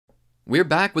We're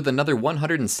back with another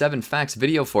 107 Facts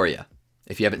video for you.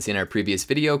 If you haven't seen our previous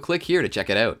video, click here to check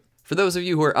it out. For those of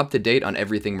you who are up to date on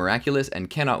everything Miraculous and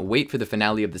cannot wait for the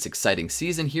finale of this exciting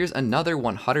season, here's another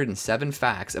 107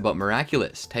 facts about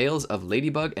Miraculous, Tales of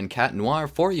Ladybug and Cat Noir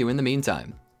for you in the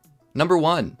meantime. Number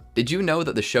 1. Did you know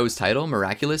that the show's title,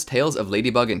 Miraculous, Tales of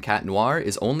Ladybug and Cat Noir,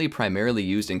 is only primarily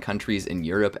used in countries in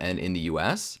Europe and in the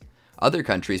US? Other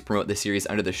countries promote the series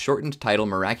under the shortened title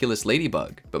Miraculous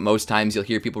Ladybug, but most times you'll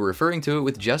hear people referring to it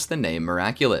with just the name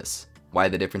Miraculous. Why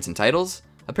the difference in titles?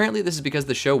 Apparently this is because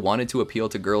the show wanted to appeal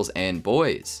to girls and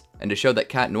boys, and to show that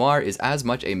Cat Noir is as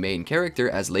much a main character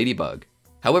as Ladybug.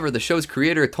 However, the show's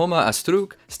creator Thomas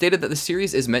Astruc stated that the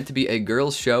series is meant to be a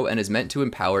girls' show and is meant to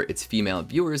empower its female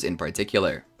viewers in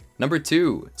particular. Number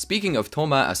 2. Speaking of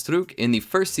Thomas Astruc, in the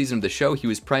first season of the show he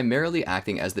was primarily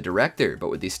acting as the director, but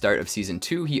with the start of season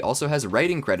 2 he also has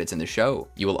writing credits in the show.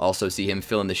 You will also see him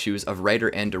fill in the shoes of writer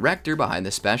and director behind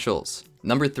the specials.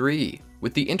 Number 3.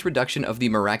 With the introduction of the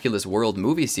Miraculous World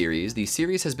movie series, the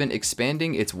series has been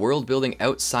expanding its world building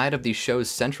outside of the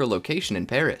show's central location in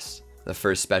Paris. The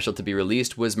first special to be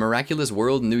released was Miraculous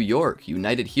World New York,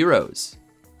 United Heroes,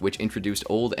 which introduced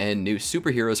old and new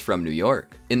superheroes from New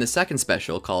York. In the second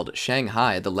special, called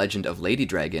Shanghai, The Legend of Lady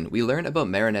Dragon, we learn about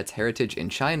Marinette's heritage in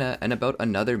China and about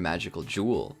another magical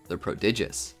jewel, the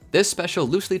Prodigious. This special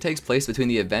loosely takes place between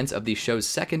the events of the show's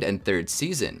second and third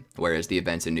season, whereas the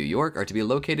events in New York are to be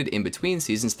located in between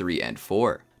seasons 3 and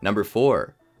 4. Number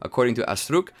 4. According to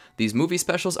Astruc, these movie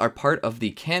specials are part of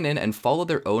the canon and follow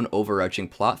their own overarching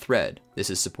plot thread. This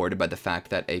is supported by the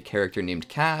fact that a character named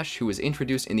Cash, who was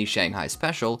introduced in the Shanghai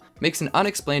special, makes an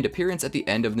unexplained appearance at the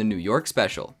end of the New York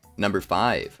special. Number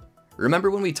 5.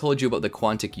 Remember when we told you about the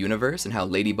Quantic Universe and how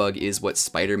Ladybug is what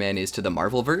Spider-Man is to the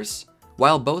Marvelverse?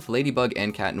 While both Ladybug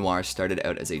and Cat Noir started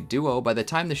out as a duo, by the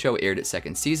time the show aired its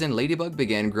second season, Ladybug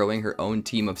began growing her own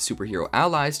team of superhero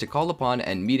allies to call upon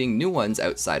and meeting new ones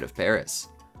outside of Paris.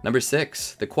 Number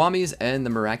 6. The Kwamis and the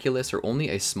Miraculous are only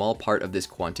a small part of this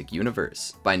Quantic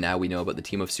universe. By now we know about the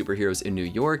team of superheroes in New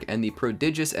York and the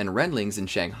Prodigious and Renlings in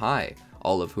Shanghai,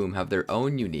 all of whom have their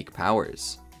own unique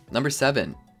powers. Number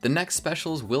 7. The next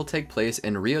specials will take place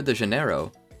in Rio de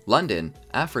Janeiro, London,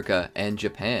 Africa, and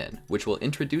Japan, which will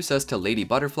introduce us to Lady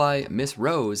Butterfly, Miss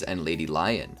Rose, and Lady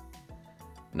Lion.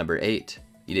 Number 8.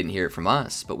 You didn't hear it from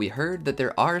us, but we heard that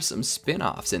there are some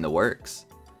spin-offs in the works.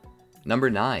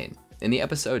 Number 9. In the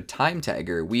episode Time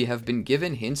Tagger, we have been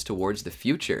given hints towards the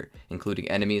future, including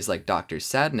enemies like Dr.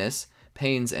 Sadness,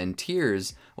 Pains and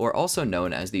Tears, or also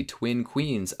known as the Twin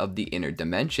Queens of the Inner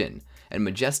Dimension, and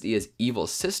Majestia's evil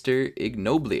sister,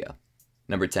 Ignoblia.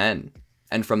 Number 10.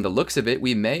 And from the looks of it,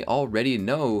 we may already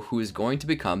know who is going to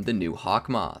become the new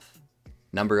Hawkmoth.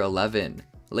 Number 11.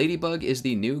 Ladybug is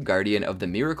the new guardian of the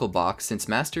Miracle Box since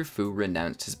Master Fu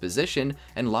renounced his position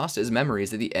and lost his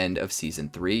memories at the end of Season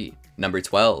 3. Number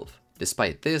 12.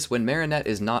 Despite this, when Marinette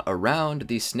is not around,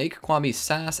 the Snake Kwami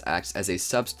Sass acts as a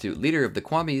substitute leader of the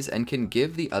Kwamis and can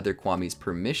give the other Kwamis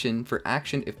permission for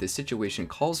action if the situation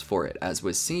calls for it, as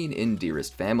was seen in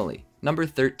Dearest Family. Number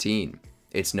 13.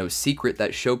 It's no secret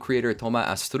that show creator Thomas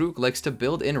Astruc likes to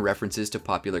build in references to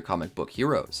popular comic book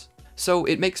heroes. So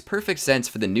it makes perfect sense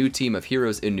for the new team of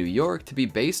heroes in New York to be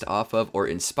based off of or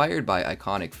inspired by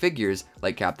iconic figures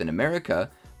like Captain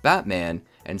America, Batman,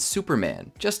 and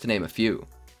Superman, just to name a few.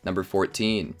 Number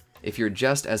 14. If you're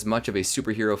just as much of a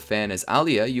superhero fan as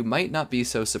Alia, you might not be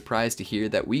so surprised to hear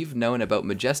that we've known about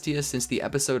Majestia since the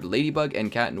episode Ladybug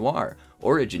and Cat Noir,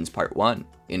 Origins Part 1.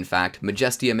 In fact,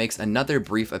 Majestia makes another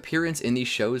brief appearance in the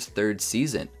show's third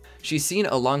season. She's seen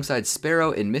alongside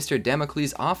Sparrow in Mr.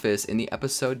 Damocles' office in the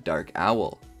episode Dark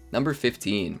Owl. Number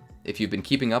 15. If you've been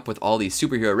keeping up with all these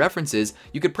superhero references,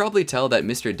 you could probably tell that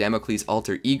Mr. Damocles'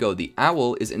 alter ego, the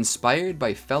Owl, is inspired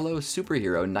by fellow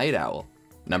superhero Night Owl.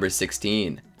 Number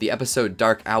 16. The episode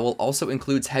Dark Owl also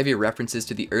includes heavy references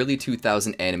to the early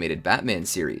 2000 animated Batman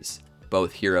series.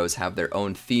 Both heroes have their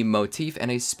own theme motif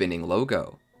and a spinning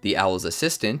logo. The Owl's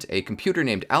assistant, a computer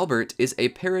named Albert, is a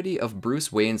parody of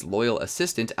Bruce Wayne's loyal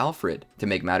assistant Alfred. To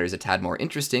make matters a tad more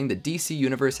interesting, the DC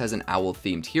universe has an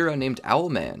owl-themed hero named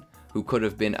Owlman, who could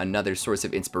have been another source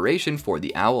of inspiration for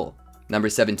the Owl. Number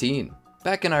 17.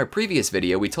 Back in our previous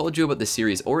video, we told you about the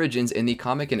series' origins in the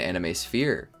comic and anime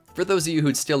sphere. For those of you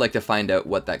who'd still like to find out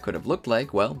what that could have looked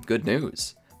like, well, good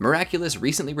news. Miraculous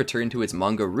recently returned to its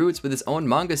manga roots with its own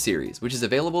manga series, which is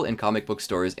available in comic book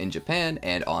stores in Japan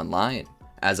and online.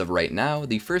 As of right now,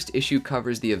 the first issue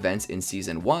covers the events in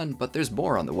Season 1, but there's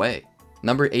more on the way.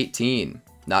 Number 18.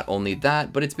 Not only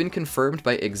that, but it's been confirmed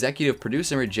by executive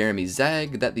producer Jeremy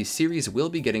Zag that the series will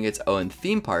be getting its own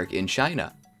theme park in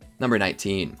China. Number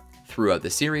 19. Throughout the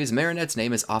series, Marinette's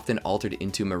name is often altered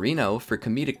into Marino for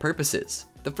comedic purposes.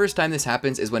 The first time this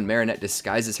happens is when Marinette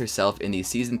disguises herself in the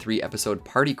Season 3 episode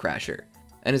Party Crasher,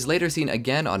 and is later seen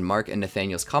again on Mark and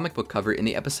Nathaniel's comic book cover in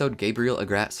the episode Gabriel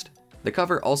Agreste. The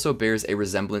cover also bears a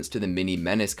resemblance to the Mini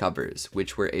Menace covers,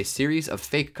 which were a series of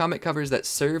fake comic covers that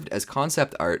served as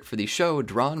concept art for the show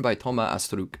drawn by Thomas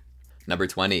Astruc. Number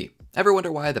 20. Ever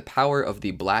wonder why the power of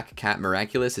the Black Cat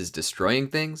Miraculous is destroying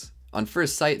things? On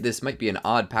first sight, this might be an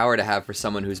odd power to have for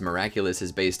someone whose miraculous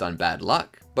is based on bad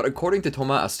luck, but according to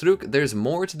Thomas Astruc, there's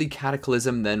more to the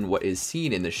Cataclysm than what is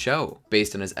seen in the show.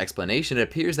 Based on his explanation, it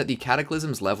appears that the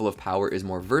Cataclysm's level of power is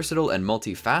more versatile and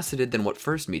multifaceted than what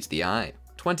first meets the eye.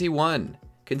 21.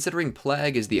 Considering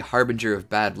Plague is the harbinger of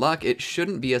bad luck, it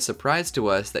shouldn't be a surprise to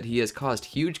us that he has caused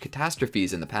huge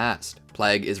catastrophes in the past.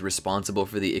 Plague is responsible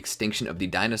for the extinction of the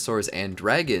dinosaurs and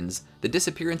dragons, the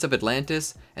disappearance of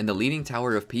Atlantis, and the Leaning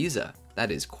Tower of Pisa. That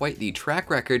is quite the track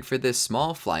record for this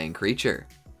small flying creature.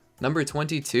 Number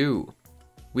 22.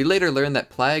 We later learn that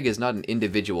Plague is not an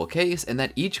individual case, and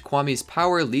that each Kwami's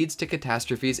power leads to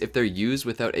catastrophes if they're used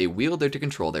without a wielder to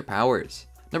control their powers.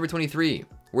 Number 23.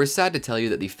 We're sad to tell you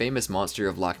that the famous monster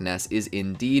of Loch Ness is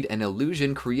indeed an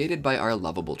illusion created by our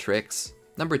lovable Trix.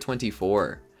 Number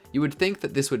 24. You would think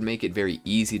that this would make it very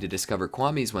easy to discover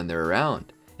Kwamis when they're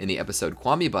around. In the episode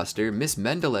Kwami Buster, Miss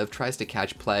Mendeleev tries to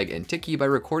catch Plague and Tiki by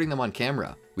recording them on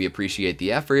camera. We appreciate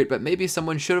the effort, but maybe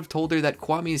someone should have told her that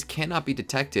Kwamis cannot be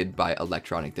detected by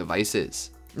electronic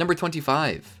devices. Number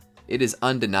 25. It is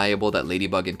undeniable that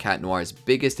Ladybug and Cat Noir's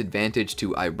biggest advantage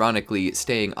to, ironically,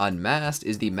 staying unmasked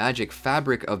is the magic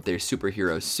fabric of their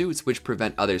superhero suits, which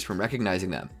prevent others from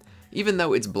recognizing them. Even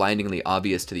though it's blindingly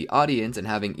obvious to the audience, and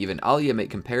having even Alia make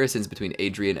comparisons between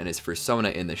Adrien and his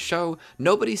fursona in the show,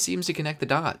 nobody seems to connect the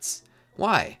dots.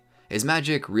 Why? Is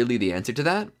magic really the answer to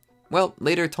that? Well,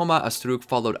 later Thomas Astruc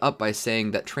followed up by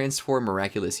saying that Transform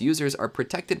Miraculous users are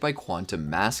protected by quantum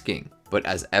masking. But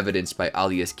as evidenced by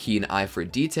Alia's keen eye for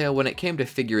detail when it came to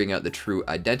figuring out the true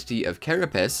identity of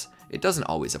Carapace, it doesn't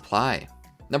always apply.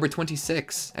 Number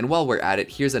 26, and while we're at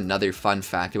it, here's another fun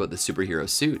fact about the superhero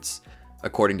suits.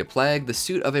 According to Plague, the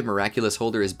suit of a miraculous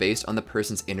holder is based on the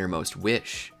person's innermost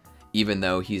wish. Even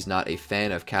though he's not a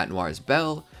fan of Cat Noir's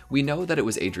bell, we know that it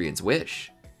was Adrien's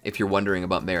wish. If you're wondering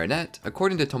about Marinette,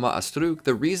 according to Thomas Astruc,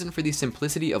 the reason for the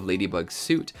simplicity of Ladybug's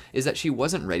suit is that she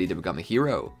wasn't ready to become a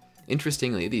hero.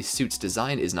 Interestingly, the suit's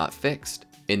design is not fixed.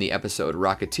 In the episode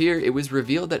Rocketeer, it was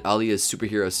revealed that Alia's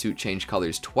superhero suit changed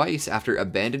colors twice after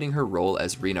abandoning her role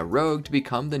as Rena Rogue to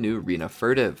become the new Rena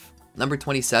Furtive. Number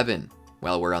 27.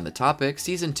 While we're on the topic,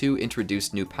 Season 2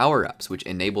 introduced new power-ups, which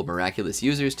enable miraculous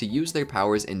users to use their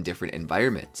powers in different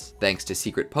environments. Thanks to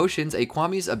secret potions, a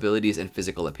Kwami's abilities and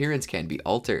physical appearance can be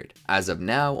altered. As of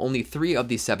now, only 3 of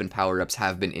the 7 power-ups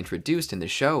have been introduced in the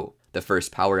show. The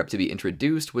first power-up to be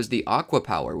introduced was the Aqua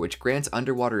Power, which grants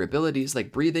underwater abilities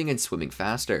like breathing and swimming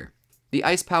faster. The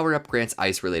Ice power-up grants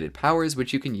ice-related powers,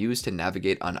 which you can use to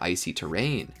navigate on icy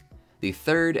terrain. The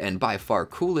third, and by far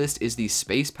coolest, is the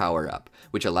Space power-up,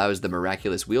 which allows the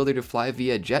miraculous wielder to fly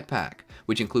via jetpack,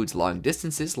 which includes long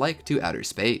distances like to outer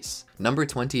space. Number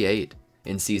 28.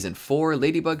 In Season 4,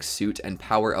 Ladybug's suit and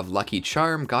power of Lucky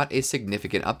Charm got a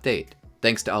significant update.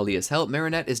 Thanks to Alia's help,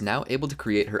 Marinette is now able to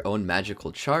create her own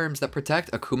magical charms that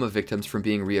protect Akuma victims from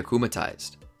being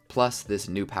reakumatized. Plus, this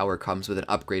new power comes with an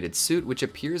upgraded suit which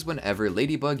appears whenever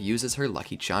Ladybug uses her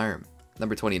Lucky Charm.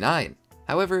 Number 29.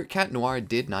 However, Cat Noir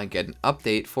did not get an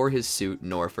update for his suit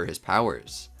nor for his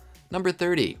powers. Number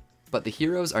 30. But the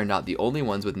heroes are not the only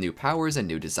ones with new powers and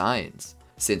new designs.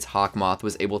 Since Hawkmoth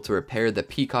was able to repair the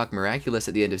Peacock Miraculous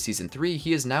at the end of Season 3,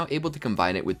 he is now able to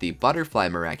combine it with the Butterfly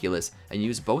Miraculous and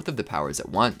use both of the powers at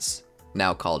once.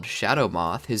 Now called Shadow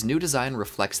Moth, his new design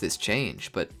reflects this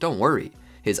change, but don't worry,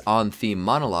 his on-theme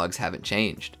monologues haven't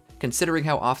changed. Considering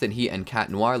how often he and Cat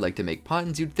Noir like to make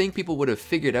puns, you'd think people would have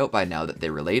figured out by now that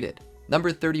they're related.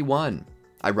 Number 31.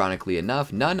 Ironically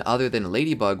enough, none other than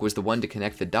Ladybug was the one to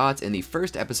connect the dots in the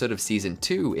first episode of Season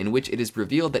 2, in which it is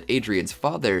revealed that Adrien's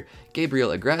father,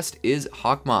 Gabriel Agreste, is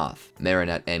Hawkmoth.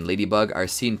 Marinette and Ladybug are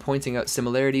seen pointing out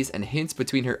similarities and hints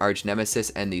between her arch-nemesis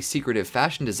and the secretive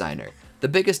fashion designer, the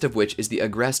biggest of which is the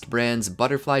Agreste brand's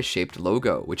butterfly-shaped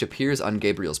logo, which appears on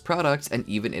Gabriel's products and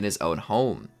even in his own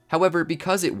home. However,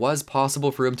 because it was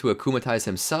possible for him to akumatize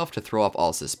himself to throw off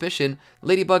all suspicion,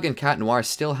 Ladybug and Cat Noir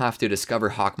still have to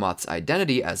discover Hawkmoth's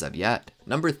identity as of yet.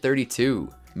 Number 32.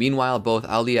 Meanwhile, both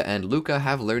Alia and Luca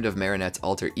have learned of Marinette's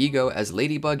alter ego as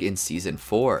Ladybug in Season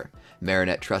 4.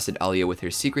 Marinette trusted Alia with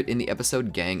her secret in the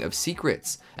episode Gang of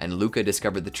Secrets, and Luca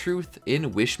discovered the truth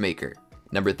in Wishmaker.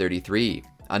 Number 33.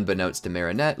 Unbeknownst to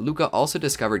Marinette, Luca also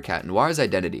discovered Cat Noir's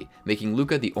identity, making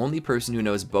Luca the only person who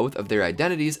knows both of their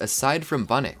identities aside from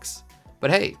Bunnix.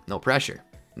 But hey, no pressure.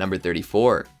 Number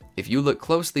 34. If you look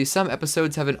closely, some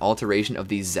episodes have an alteration of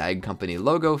the Zag Company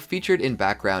logo featured in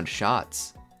background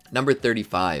shots. Number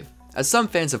 35. As some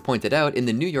fans have pointed out, in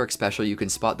the New York special you can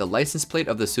spot the license plate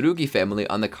of the Tsurugi family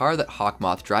on the car that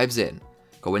Hawkmoth drives in.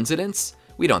 Coincidence?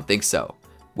 We don't think so.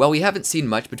 While we haven't seen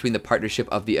much between the partnership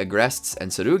of the Agrests and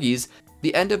Tsurugis,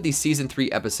 the end of the Season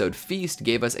 3 episode Feast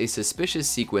gave us a suspicious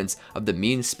sequence of the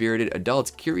mean-spirited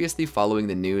adults curiously following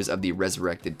the news of the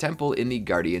resurrected temple in the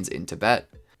Guardians in Tibet.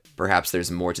 Perhaps there's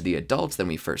more to the adults than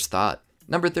we first thought.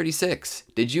 Number 36.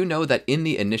 Did you know that in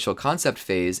the initial concept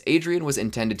phase, Adrian was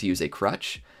intended to use a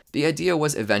crutch? The idea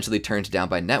was eventually turned down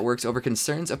by networks over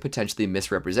concerns of potentially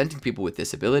misrepresenting people with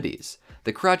disabilities.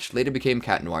 The crutch later became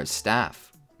Cat Noir's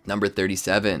staff. Number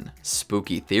 37.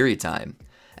 Spooky theory time.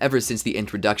 Ever since the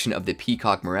introduction of the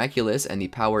Peacock Miraculous and the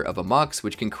power of a Mox,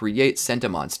 which can create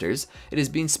Centimonsters, it has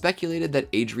been speculated that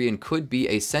Adrian could be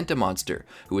a Centimonster,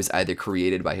 who was either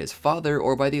created by his father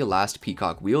or by the last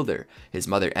Peacock wielder, his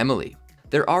mother Emily.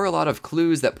 There are a lot of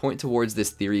clues that point towards this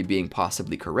theory being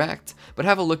possibly correct, but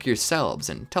have a look yourselves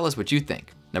and tell us what you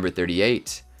think. Number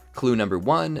 38. Clue number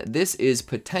 1, this is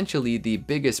potentially the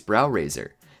biggest brow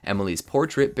raiser. Emily's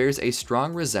portrait bears a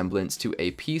strong resemblance to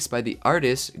a piece by the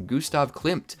artist Gustav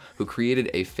Klimt, who created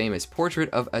a famous portrait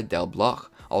of Adele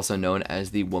Bloch, also known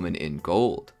as the Woman in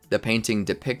Gold. The painting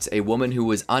depicts a woman who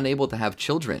was unable to have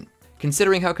children.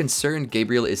 Considering how concerned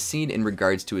Gabriel is seen in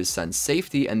regards to his son's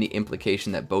safety and the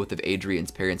implication that both of Adrian's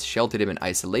parents sheltered him in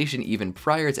isolation even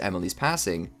prior to Emily's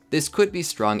passing, this could be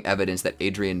strong evidence that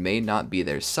Adrian may not be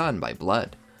their son by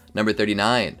blood. Number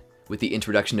 39. With the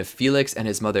introduction of Felix and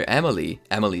his mother Emily,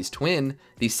 Emily's twin,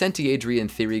 the Senti-Adrian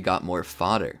theory got more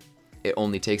fodder. It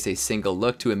only takes a single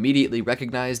look to immediately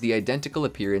recognize the identical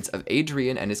appearance of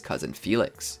Adrian and his cousin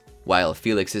Felix. While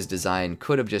Felix's design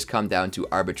could have just come down to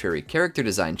arbitrary character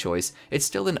design choice, it's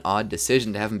still an odd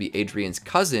decision to have him be Adrian's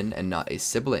cousin and not a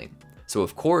sibling. So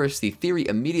of course, the theory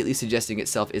immediately suggesting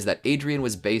itself is that Adrian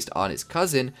was based on his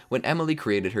cousin when Emily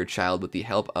created her child with the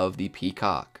help of the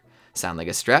Peacock. Sound like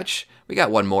a stretch? We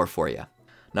got one more for you.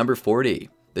 Number 40.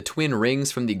 The twin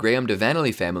rings from the Graham de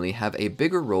Vanelli family have a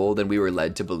bigger role than we were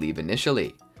led to believe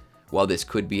initially. While this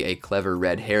could be a clever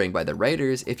red herring by the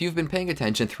writers, if you've been paying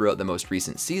attention throughout the most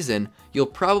recent season, you'll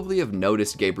probably have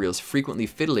noticed Gabriel's frequently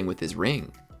fiddling with his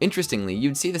ring. Interestingly,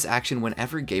 you'd see this action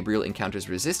whenever Gabriel encounters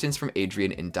resistance from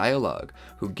Adrian in dialogue,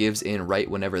 who gives in right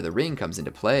whenever the ring comes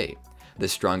into play. The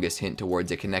strongest hint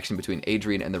towards a connection between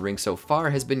Adrian and the ring so far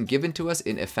has been given to us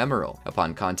in Ephemeral.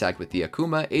 Upon contact with the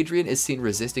Akuma, Adrian is seen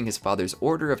resisting his father's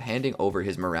order of handing over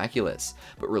his Miraculous,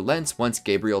 but relents once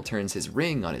Gabriel turns his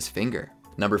ring on his finger.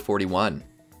 Number 41.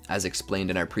 As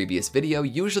explained in our previous video,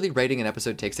 usually writing an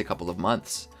episode takes a couple of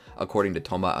months. According to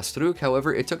Thomas Astruc,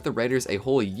 however, it took the writers a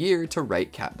whole year to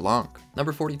write Cat Blanc.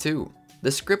 Number 42.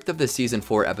 The script of the Season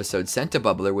 4 episode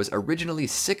Centibubbler was originally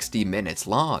 60 minutes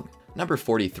long. Number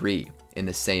 43. In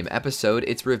the same episode,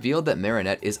 it's revealed that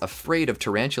Marinette is afraid of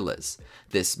tarantulas.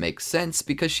 This makes sense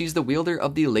because she's the wielder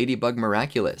of the Ladybug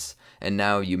Miraculous, and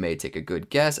now you may take a good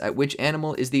guess at which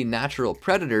animal is the natural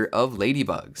predator of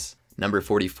ladybugs. Number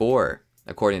 44.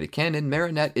 According to canon,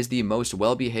 Marinette is the most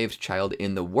well-behaved child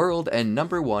in the world and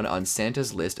number 1 on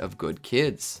Santa's list of good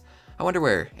kids. I wonder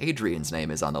where Adrian's name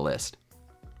is on the list.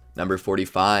 Number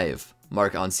 45.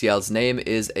 Marc-en-Ciel's name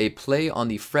is a play on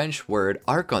the French word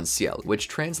arc-en-ciel, which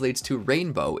translates to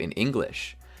rainbow in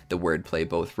English. The wordplay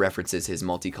both references his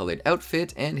multicolored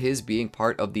outfit and his being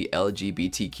part of the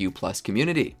LGBTQ+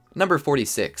 community. Number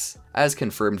 46. As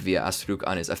confirmed via Astruc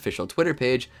on his official Twitter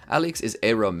page, Alex is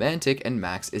aromantic and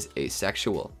Max is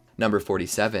asexual. Number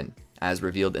 47. As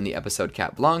revealed in the episode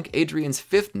Cat Blanc, Adrian's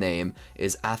 5th name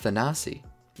is Athanasi.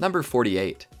 Number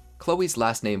 48. Chloe's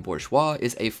last name Bourgeois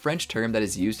is a French term that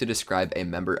is used to describe a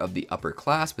member of the upper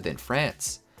class within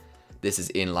France. This is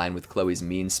in line with Chloe's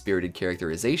mean-spirited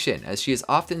characterization, as she is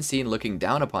often seen looking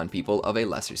down upon people of a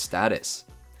lesser status.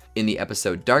 In the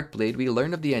episode Darkblade, we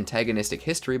learn of the antagonistic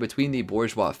history between the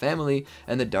Bourgeois family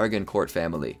and the Dargancourt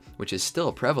family, which is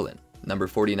still prevalent. Number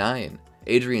 49.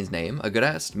 Adrian's name,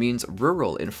 Agreste, means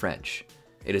rural in French.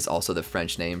 It is also the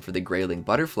French name for the grayling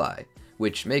butterfly,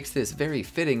 which makes this very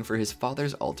fitting for his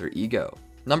father's alter ego.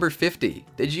 Number 50.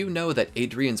 Did you know that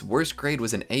Adrian's worst grade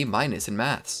was an A- in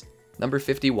maths? Number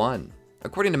 51.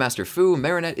 According to Master Fu,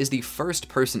 Marinette is the first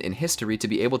person in history to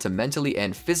be able to mentally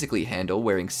and physically handle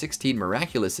wearing 16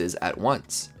 Miraculouses at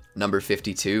once. Number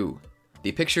 52.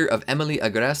 The picture of Emily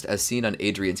Agreste as seen on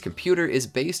Adrian's computer is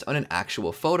based on an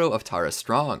actual photo of Tara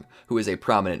Strong, who is a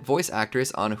prominent voice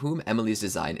actress on whom Emily's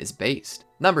design is based.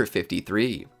 Number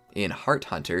 53. In Heart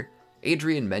Hunter,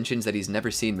 Adrian mentions that he's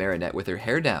never seen Marinette with her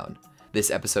hair down.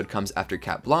 This episode comes after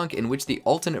Cat Blanc, in which the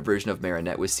alternate version of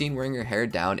Marinette was seen wearing her hair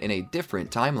down in a different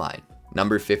timeline.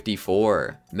 Number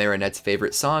 54. Marinette's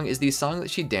favorite song is the song that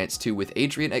she danced to with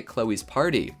Adrian at Chloe's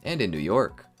party and in New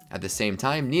York. At the same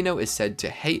time, Nino is said to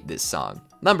hate this song.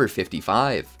 Number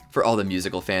 55. For all the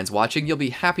musical fans watching, you'll be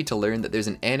happy to learn that there's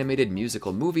an animated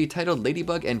musical movie titled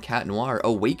Ladybug and Cat Noir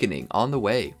Awakening on the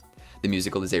way. The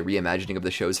musical is a reimagining of the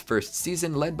show's first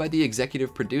season, led by the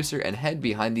executive producer and head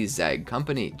behind the Zag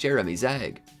company, Jeremy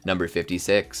Zag. Number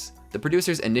 56. The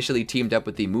producers initially teamed up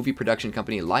with the movie production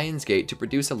company Lionsgate to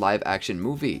produce a live-action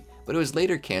movie, but it was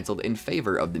later cancelled in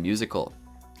favor of the musical.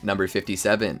 Number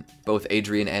 57. Both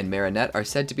Adrian and Marinette are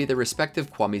said to be their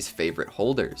respective Kwame's favorite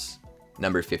holders.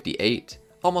 Number 58.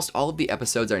 Almost all of the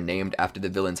episodes are named after the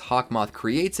villains Hawkmoth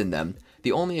creates in them,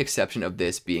 the only exception of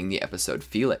this being the episode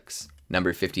Felix.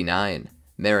 Number 59.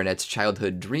 Marinette's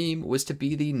childhood dream was to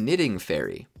be the knitting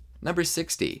fairy. Number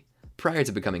 60. Prior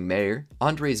to becoming mayor,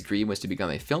 Andre's dream was to become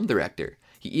a film director.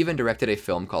 He even directed a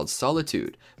film called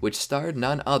Solitude, which starred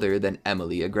none other than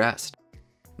Emily Agreste.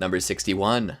 Number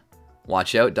 61.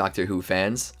 Watch out, Doctor Who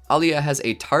fans. Alia has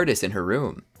a TARDIS in her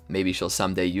room. Maybe she'll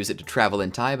someday use it to travel in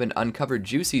time and uncover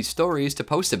juicy stories to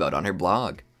post about on her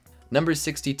blog. Number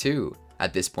 62.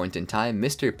 At this point in time,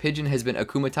 Mr. Pigeon has been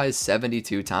akumatized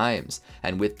 72 times,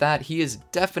 and with that, he is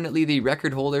definitely the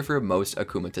record holder for most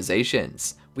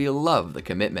akumatizations. We love the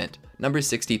commitment. Number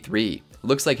 63.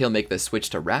 Looks like he'll make the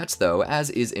switch to rats though, as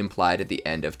is implied at the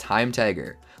end of Time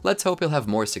Tagger. Let's hope he'll have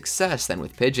more success than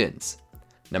with pigeons.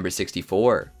 Number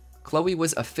 64. Chloe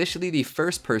was officially the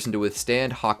first person to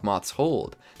withstand Hawkmoth's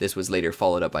hold. This was later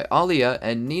followed up by Alia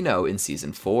and Nino in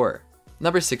Season 4.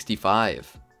 Number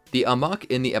 65. The amok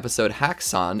in the episode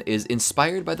Hack-san is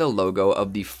inspired by the logo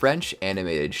of the French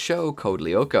animated show Code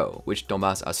Lyoko, which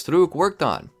Thomas Astruc worked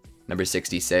on. Number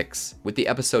 66. With the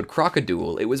episode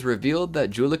Crocodile, it was revealed that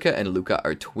Julika and Luca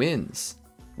are twins,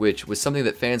 which was something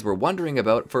that fans were wondering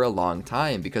about for a long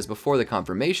time, because before the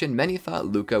confirmation, many thought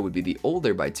Luca would be the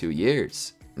older by 2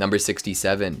 years. Number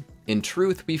 67. In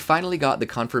truth, we finally got the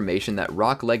confirmation that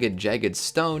rock-legged Jagged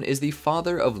Stone is the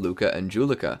father of Luca and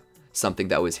Julika, something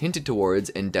that was hinted towards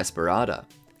in Desperada.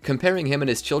 Comparing him and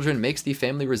his children makes the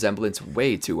family resemblance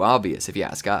way too obvious, if you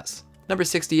ask us. Number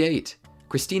 68.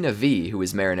 Christina V, who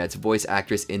is Marinette's voice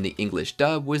actress in the English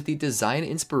dub, was the design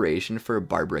inspiration for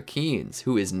Barbara Keynes,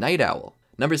 who is Night Owl.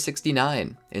 Number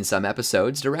 69. In some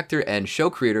episodes, director and show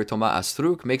creator Thomas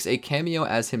Astruc makes a cameo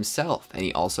as himself, and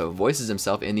he also voices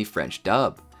himself in the French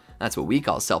dub. That's what we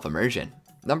call self-immersion.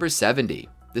 Number 70.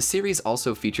 The series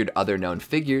also featured other known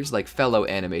figures like fellow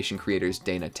animation creators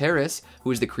Dana Terrace,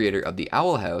 who is the creator of The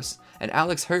Owl House, and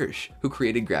Alex Hirsch, who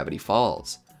created Gravity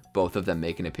Falls. Both of them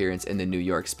make an appearance in the New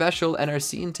York special and are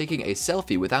seen taking a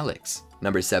selfie with Alex.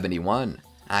 Number 71.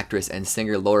 Actress and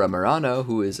singer Laura Marano,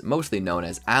 who is mostly known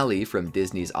as Ally from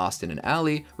Disney's Austin and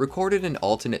Ally, recorded an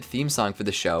alternate theme song for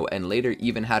the show and later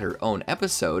even had her own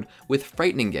episode with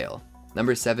Frightening Gale.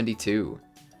 Number 72.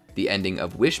 The ending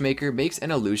of Wishmaker makes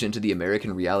an allusion to the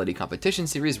American reality competition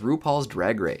series RuPaul's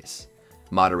Drag Race.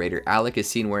 Moderator Alec is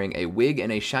seen wearing a wig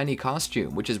and a shiny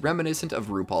costume, which is reminiscent of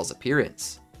RuPaul's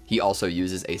appearance. He also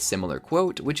uses a similar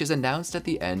quote, which is announced at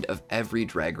the end of every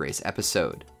Drag Race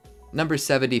episode. Number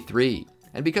 73.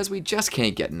 And because we just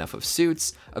can't get enough of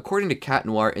suits, according to Cat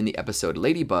Noir in the episode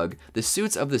Ladybug, the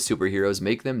suits of the superheroes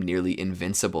make them nearly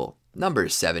invincible. Number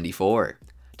 74.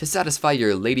 To satisfy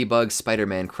your Ladybug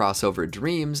Spider-Man crossover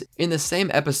dreams, in the same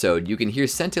episode you can hear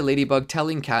Senta Ladybug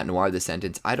telling Cat Noir the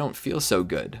sentence "I don't feel so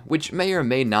good," which may or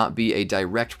may not be a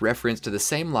direct reference to the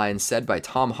same line said by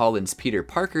Tom Holland's Peter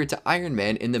Parker to Iron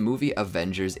Man in the movie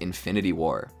Avengers Infinity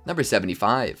War. Number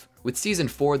 75. With Season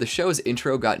 4, the show's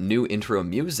intro got new intro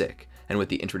music, and with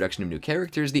the introduction of new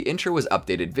characters, the intro was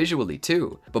updated visually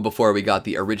too. But before we got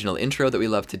the original intro that we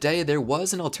love today, there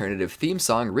was an alternative theme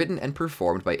song written and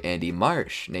performed by Andy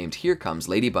Marsh, named Here Comes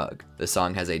Ladybug. The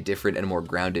song has a different and more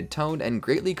grounded tone and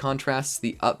greatly contrasts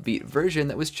the upbeat version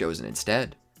that was chosen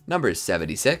instead. Number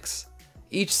 76.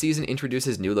 Each season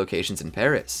introduces new locations in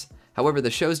Paris. However,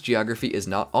 the show's geography is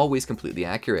not always completely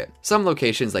accurate. Some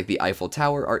locations like the Eiffel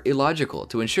Tower are illogical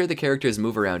to ensure the characters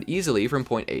move around easily from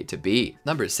point A to B.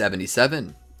 Number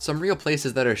 77. Some real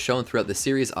places that are shown throughout the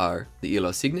series are the Île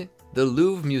aux Cygnes, the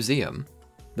Louvre Museum,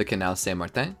 the Canal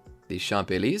Saint-Martin, the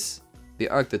Champs-Élysées, the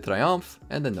Arc de Triomphe,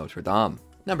 and the Notre Dame.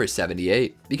 Number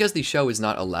 78. Because the show is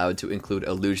not allowed to include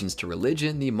allusions to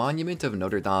religion, the Monument of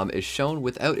Notre Dame is shown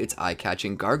without its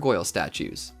eye-catching gargoyle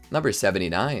statues. Number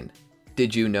 79.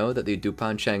 Did you know that the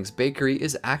Dupanchang's Bakery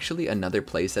is actually another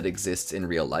place that exists in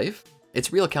real life?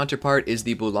 Its real counterpart is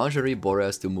the Boulangerie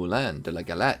Boris du Moulin de la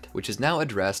Galette, which is now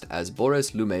addressed as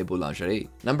Boris Lumet Boulangerie.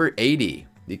 Number 80.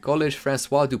 The Collège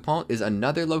François Dupont is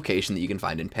another location that you can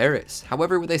find in Paris,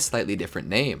 however with a slightly different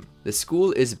name. The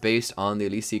school is based on the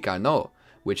Lycée Carnot,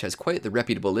 which has quite the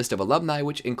reputable list of alumni,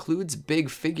 which includes big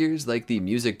figures like the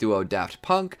music duo Daft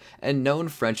Punk and known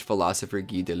French philosopher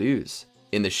Guy Deleuze.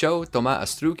 In the show,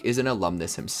 Thomas Astruc is an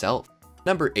alumnus himself.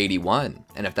 Number 81.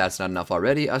 And if that's not enough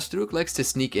already, Astruc likes to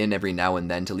sneak in every now and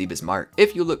then to leave his mark.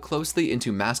 If you look closely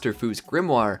into Master Fu's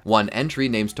grimoire, one entry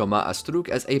names Thomas Astruc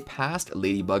as a past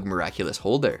Ladybug Miraculous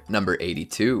holder. Number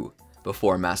 82.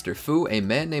 Before Master Fu, a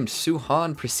man named Su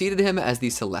Han preceded him as the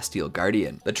Celestial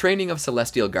Guardian. The training of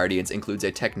Celestial Guardians includes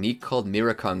a technique called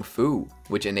Miracung Fu,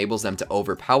 which enables them to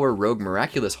overpower rogue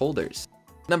Miraculous holders.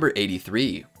 Number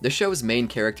 83. The show's main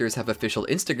characters have official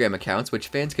Instagram accounts which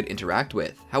fans could interact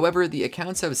with. However, the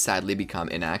accounts have sadly become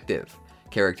inactive.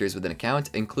 Characters with an account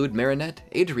include Marinette,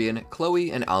 Adrian,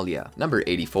 Chloe, and Alia. Number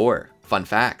 84. Fun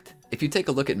fact. If you take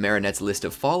a look at Marinette's list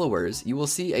of followers, you will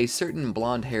see a certain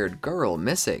blonde-haired girl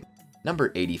missing.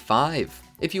 Number 85.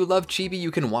 If you love Chibi,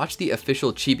 you can watch the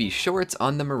official Chibi shorts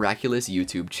on the Miraculous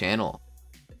YouTube channel.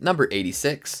 Number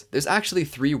 86. There's actually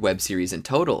 3 web series in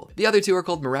total. The other 2 are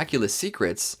called Miraculous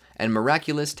Secrets and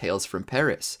Miraculous Tales from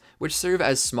Paris, which serve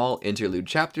as small interlude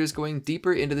chapters going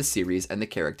deeper into the series and the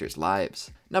characters' lives.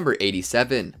 Number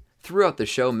 87. Throughout the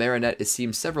show, Marinette is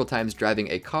seen several times driving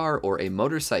a car or a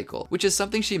motorcycle, which is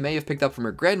something she may have picked up from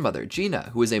her grandmother, Gina,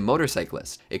 who is a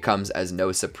motorcyclist. It comes as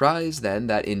no surprise, then,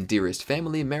 that in Dearest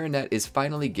Family, Marinette is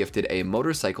finally gifted a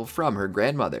motorcycle from her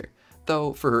grandmother.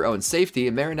 Though, for her own safety,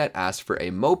 Marinette asked for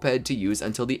a moped to use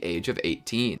until the age of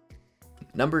 18.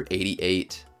 Number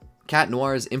 88. Cat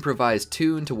Noir's improvised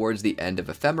tune towards the end of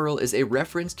Ephemeral is a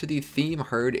reference to the theme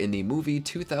heard in the movie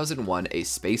 2001: A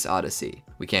Space Odyssey.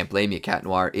 We can't blame you, Cat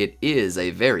Noir, it is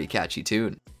a very catchy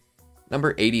tune.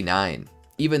 Number 89.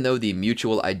 Even though the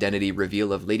mutual identity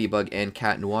reveal of Ladybug and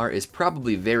Cat Noir is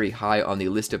probably very high on the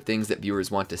list of things that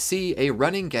viewers want to see, a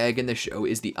running gag in the show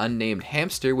is the unnamed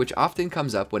hamster, which often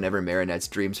comes up whenever Marinette's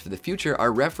dreams for the future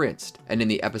are referenced. And in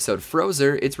the episode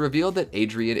Frozer, it's revealed that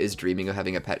Adrian is dreaming of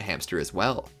having a pet hamster as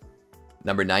well.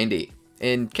 Number 90.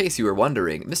 In case you were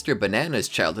wondering, Mr. Banana's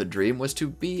childhood dream was to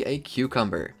be a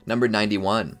cucumber. Number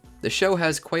 91. The show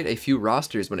has quite a few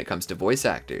rosters when it comes to voice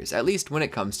actors, at least when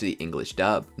it comes to the English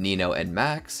dub. Nino and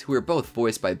Max, who were both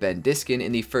voiced by Ben Diskin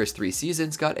in the first 3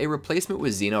 seasons, got a replacement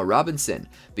with Zeno Robinson,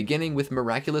 beginning with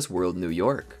Miraculous World New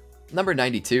York. Number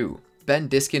 92. Ben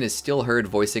Diskin is still heard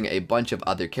voicing a bunch of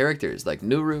other characters like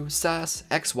Nuru, Sass,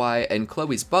 XY, and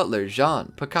Chloe's butler,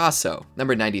 Jean Picasso.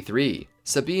 Number 93.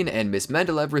 Sabine and Miss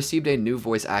Mendeleev received a new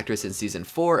voice actress in Season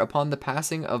 4 upon the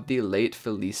passing of the late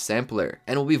Felice Sampler,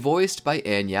 and will be voiced by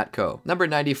Anne Yatko. Number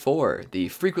 94. The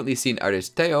frequently seen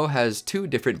artist Theo has 2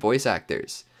 different voice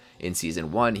actors. In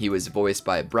Season 1, he was voiced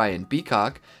by Brian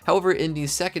Beacock, however in the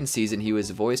 2nd season he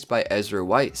was voiced by Ezra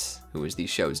Weiss, who is the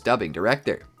show's dubbing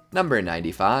director. Number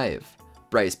 95.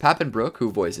 Bryce Papenbrook, who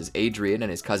voices Adrian,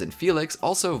 and his cousin Felix,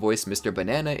 also voiced Mr.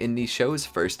 Banana in the show's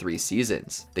first 3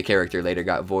 seasons. The character later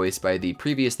got voiced by the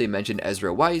previously mentioned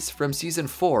Ezra Weiss from Season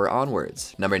 4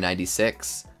 onwards. Number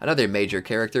 96. Another major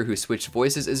character who switched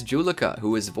voices is Julika,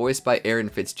 who was voiced by Aaron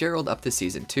Fitzgerald up to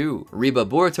Season 2. Reba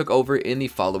Boer took over in the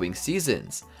following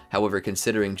seasons. However,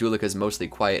 considering Julika's mostly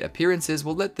quiet appearances,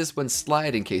 we'll let this one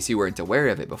slide in case you weren't aware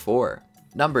of it before.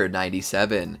 Number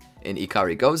 97. In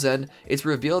Ikari Gozen, it's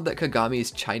revealed that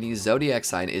Kagami's Chinese zodiac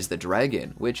sign is the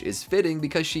dragon, which is fitting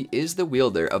because she is the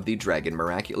wielder of the Dragon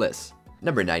Miraculous.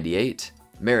 Number 98.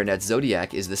 Marinette's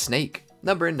zodiac is the snake.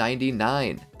 Number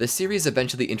 99. The series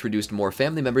eventually introduced more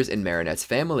family members in Marinette's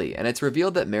family, and it's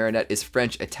revealed that Marinette is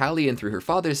French-Italian through her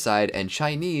father's side and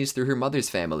Chinese through her mother's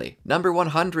family. Number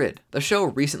 100. The show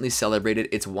recently celebrated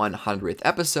its 100th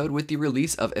episode with the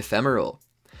release of Ephemeral.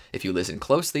 If you listen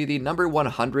closely, the number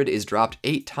 100 is dropped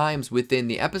 8 times within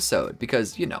the episode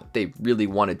because, you know, they really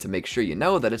wanted to make sure you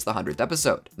know that it's the 100th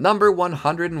episode. Number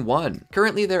 101.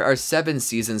 Currently there are 7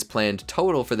 seasons planned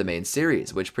total for the main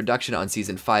series, with production on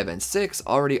season 5 and 6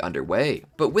 already underway.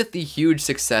 But with the huge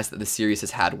success that the series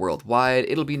has had worldwide,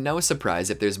 it'll be no surprise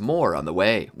if there's more on the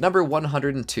way. Number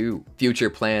 102. Future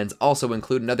plans also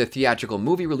include another theatrical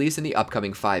movie release in the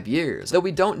upcoming 5 years, though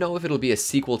we don't know if it'll be a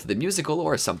sequel to the musical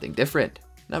or something different.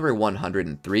 Number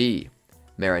 103.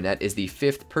 Marinette is the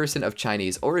 5th person of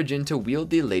Chinese origin to wield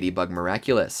the Ladybug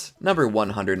Miraculous. Number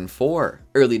 104.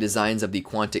 Early designs of the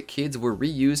Quantic Kids were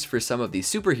reused for some of the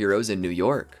superheroes in New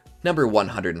York. Number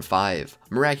 105.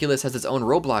 Miraculous has its own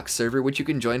Roblox server which you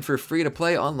can join for free to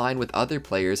play online with other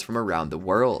players from around the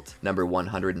world. Number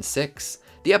 106.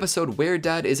 The episode Where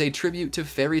Dad is a tribute to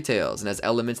fairy tales and has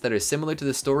elements that are similar to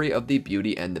the story of the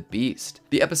Beauty and the Beast.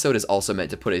 The episode is also meant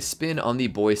to put a spin on the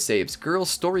boy saves girl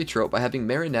story trope by having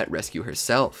Marinette rescue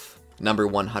herself. Number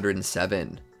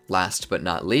 107. Last but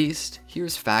not least,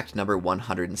 here's fact number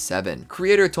 107.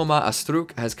 Creator Thomas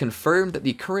Astruc has confirmed that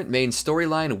the current main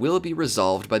storyline will be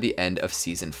resolved by the end of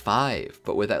Season 5,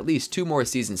 but with at least 2 more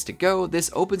seasons to go, this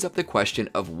opens up the question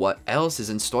of what else is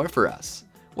in store for us.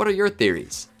 What are your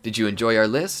theories? Did you enjoy our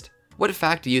list? What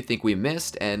fact do you think we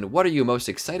missed, and what are you most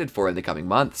excited for in the coming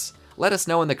months? Let us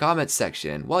know in the comments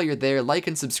section. While you're there, like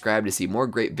and subscribe to see more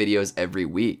great videos every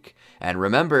week. And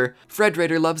remember,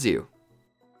 Frederator loves you.